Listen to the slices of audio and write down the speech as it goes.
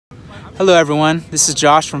Hello everyone, this is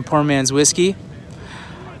Josh from Poor Man's Whiskey.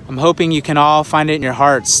 I'm hoping you can all find it in your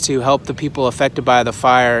hearts to help the people affected by the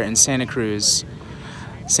fire in Santa Cruz.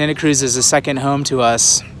 Santa Cruz is a second home to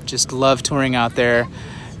us. Just love touring out there,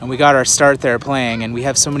 and we got our start there playing, and we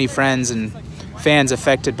have so many friends and fans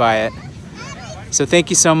affected by it. So thank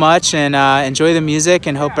you so much, and enjoy the music,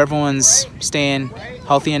 and hope everyone's staying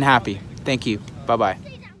healthy and happy. Thank you. Bye-bye.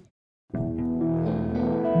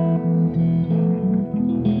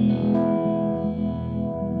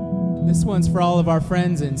 This one's for all of our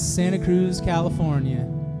friends in Santa Cruz, California.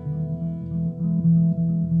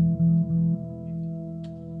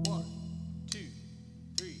 One, two,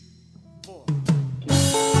 three, four.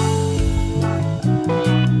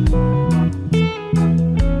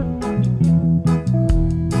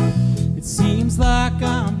 It seems like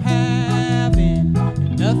I'm having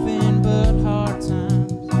nothing but hard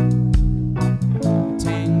times,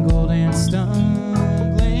 tangled and stumbling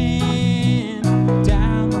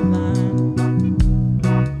down the line.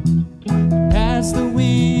 As the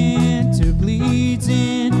winter bleeds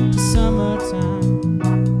into summertime,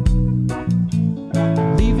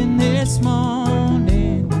 leaving this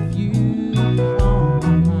morning with you on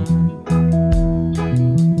my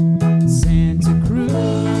mind. Santa Cruz,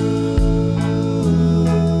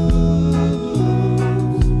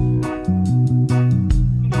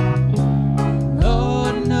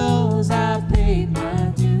 Lord knows I've paid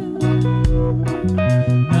my due,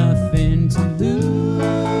 nothing to lose.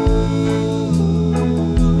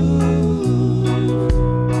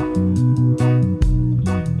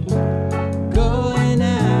 Going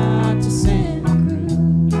out to Santa Cruz.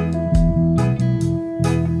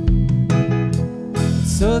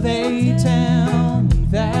 So they tell me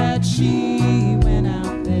that she